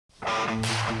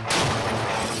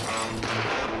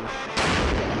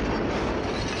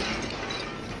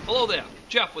Hello there,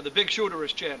 Jeff with the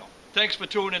Bigshooterist channel. Thanks for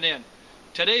tuning in.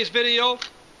 Today's video,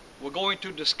 we're going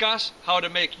to discuss how to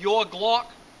make your Glock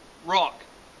rock.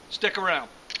 Stick around.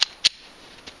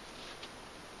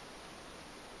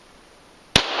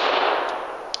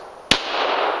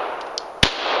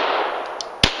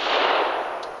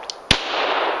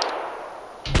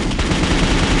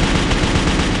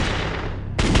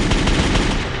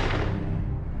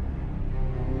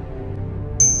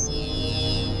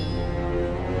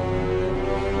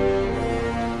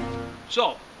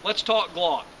 So, let's talk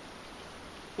Glock.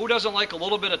 Who doesn't like a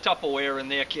little bit of Tupperware in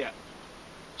their kit?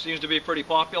 Seems to be pretty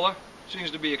popular.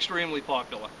 Seems to be extremely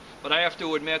popular. But I have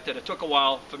to admit that it took a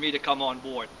while for me to come on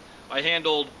board. I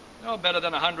handled better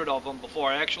than 100 of them before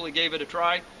I actually gave it a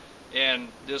try, and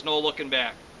there's no looking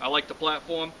back. I like the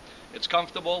platform. It's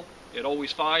comfortable. It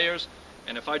always fires.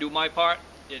 And if I do my part,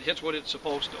 it hits what it's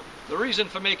supposed to. The reason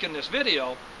for making this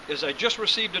video is I just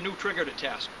received a new trigger to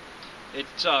test.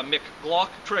 It's a Glock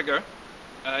trigger.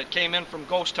 It came in from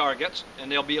Ghost Targets,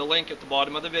 and there'll be a link at the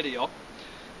bottom of the video.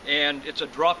 And it's a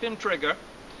drop-in trigger.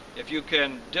 If you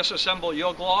can disassemble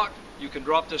your Glock, you can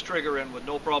drop this trigger in with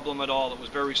no problem at all. It was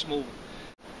very smooth.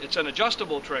 It's an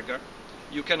adjustable trigger.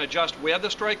 You can adjust where the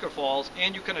striker falls,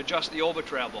 and you can adjust the over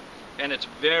travel. And it's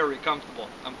very comfortable.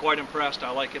 I'm quite impressed.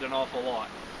 I like it an awful lot.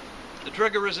 The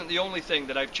trigger isn't the only thing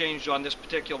that I've changed on this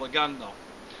particular gun, though.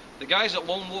 The guys at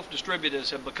Lone Wolf Distributors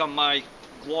have become my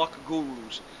Glock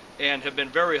gurus and have been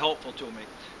very helpful to me.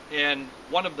 And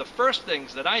one of the first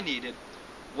things that I needed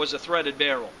was a threaded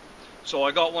barrel. So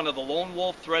I got one of the Lone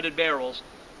Wolf threaded barrels,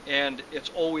 and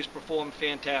it's always performed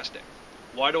fantastic.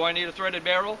 Why do I need a threaded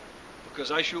barrel?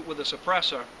 Because I shoot with a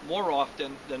suppressor more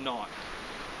often than not.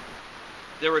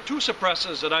 There are two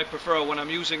suppressors that I prefer when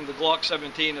I'm using the Glock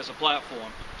 17 as a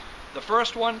platform. The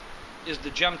first one is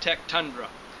the Gemtech Tundra.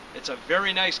 It's a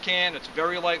very nice can, it's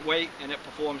very lightweight, and it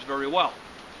performs very well.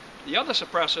 The other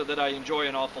suppressor that I enjoy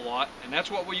an awful lot, and that's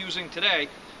what we're using today,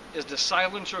 is the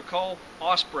Silencer Co.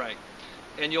 Osprey.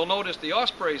 And you'll notice the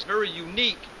Osprey is very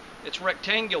unique. It's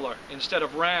rectangular instead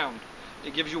of round.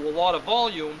 It gives you a lot of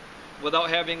volume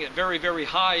without having it very, very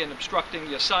high and obstructing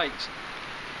your sights.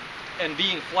 And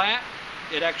being flat,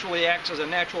 it actually acts as a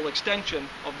natural extension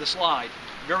of the slide.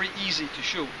 Very easy to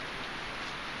shoot.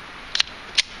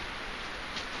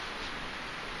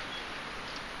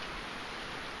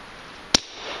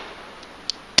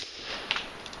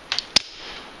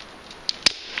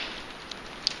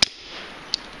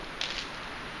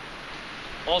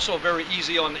 Also very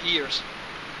easy on the ears.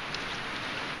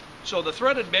 So the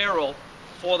threaded barrel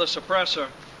for the suppressor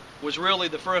was really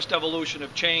the first evolution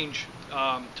of change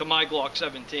to my Glock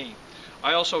 17.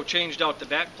 I also changed out the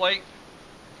back plate.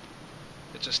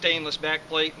 It's a stainless back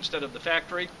plate instead of the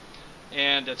factory,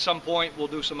 and at some point we'll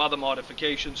do some other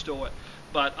modifications to it.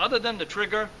 But other than the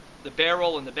trigger, the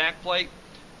barrel, and the back plate,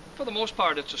 for the most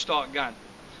part it's a stock gun.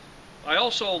 I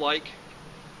also like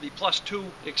the +2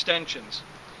 extensions,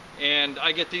 and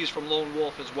I get these from Lone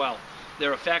Wolf as well.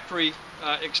 There are factory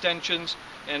extensions,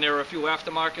 and there are a few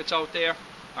aftermarkets out there.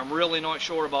 I'm really not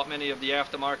sure about many of the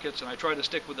aftermarkets, and I try to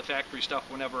stick with the factory stuff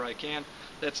whenever I can.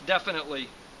 That's definitely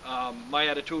my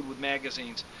attitude with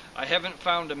magazines. I haven't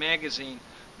found a magazine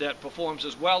that performs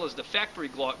as well as the factory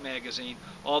Glock magazine,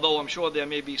 although I'm sure there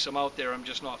may be some out there. I'm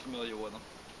just not familiar with them.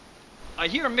 I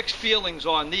hear mixed feelings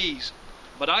on these,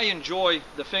 but I enjoy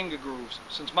the finger grooves.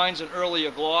 Since mine's an earlier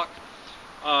Glock,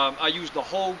 I use the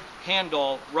Hogue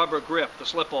Handall rubber grip, the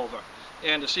slip over,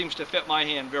 and it seems to fit my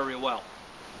hand very well.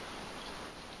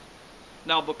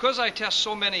 Now, because I test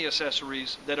so many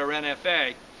accessories that are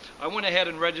NFA, I went ahead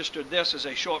and registered this as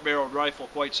a short-barreled rifle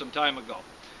quite some time ago.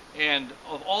 And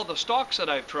of all the stocks that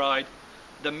I've tried,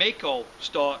 the Mako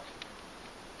stock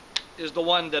is the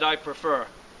one that I prefer.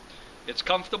 It's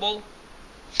comfortable,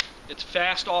 it's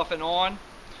fast off and on,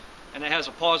 and it has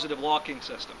a positive locking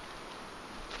system.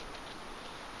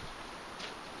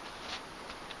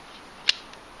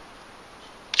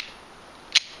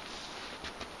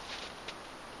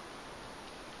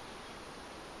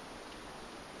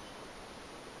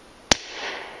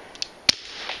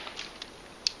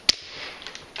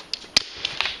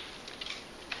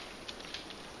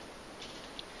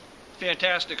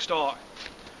 Fantastic stock.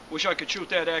 Wish I could shoot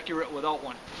that accurate without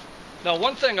one. Now,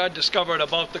 one thing I discovered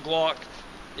about the Glock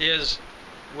is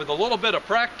with a little bit of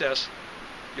practice,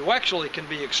 you actually can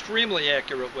be extremely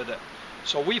accurate with it.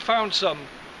 So we found some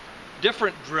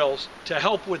different drills to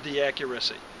help with the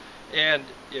accuracy. And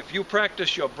if you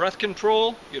practice your breath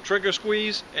control, your trigger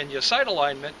squeeze, and your sight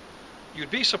alignment,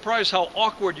 you'd be surprised how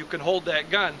awkward you can hold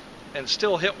that gun and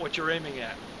still hit what you're aiming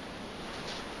at.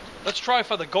 Let's try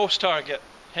for the ghost target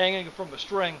hanging from the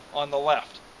string on the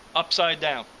left, upside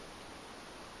down.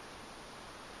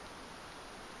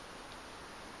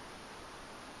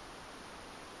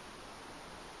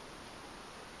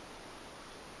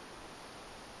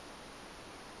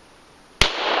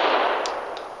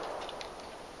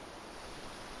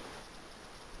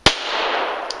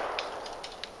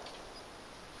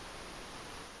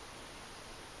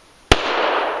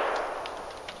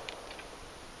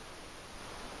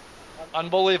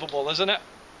 Unbelievable, isn't it?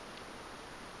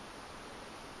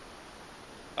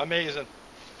 Amazing.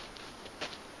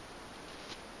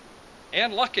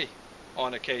 And lucky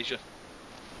on occasion.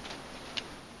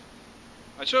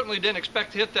 I certainly didn't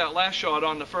expect to hit that last shot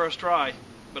on the first try,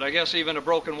 but I guess even a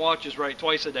broken watch is right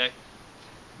twice a day.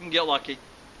 You can get lucky,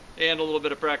 and a little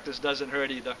bit of practice doesn't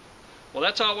hurt either. Well,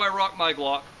 that's how I rock my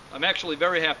Glock. I'm actually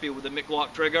very happy with the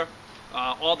Glock trigger.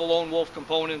 All the Lone Wolf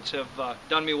components have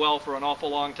done me well for an awful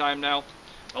long time now.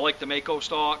 I like the Mako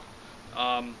stock.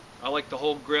 I like the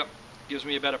whole grip. Gives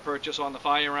me a better purchase on the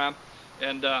firearm.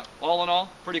 And all in all,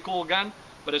 pretty cool gun,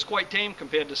 but it's quite tame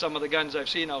compared to some of the guns I've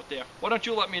seen out there. Why don't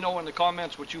you let me know in the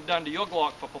comments what you've done to your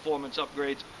Glock for performance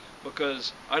upgrades,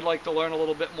 because I'd like to learn a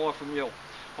little bit more from you.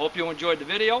 Hope you enjoyed the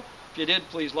video. If you did,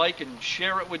 please like and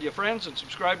share it with your friends and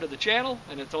subscribe to the channel.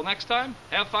 And until next time,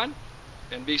 have fun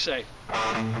and be safe.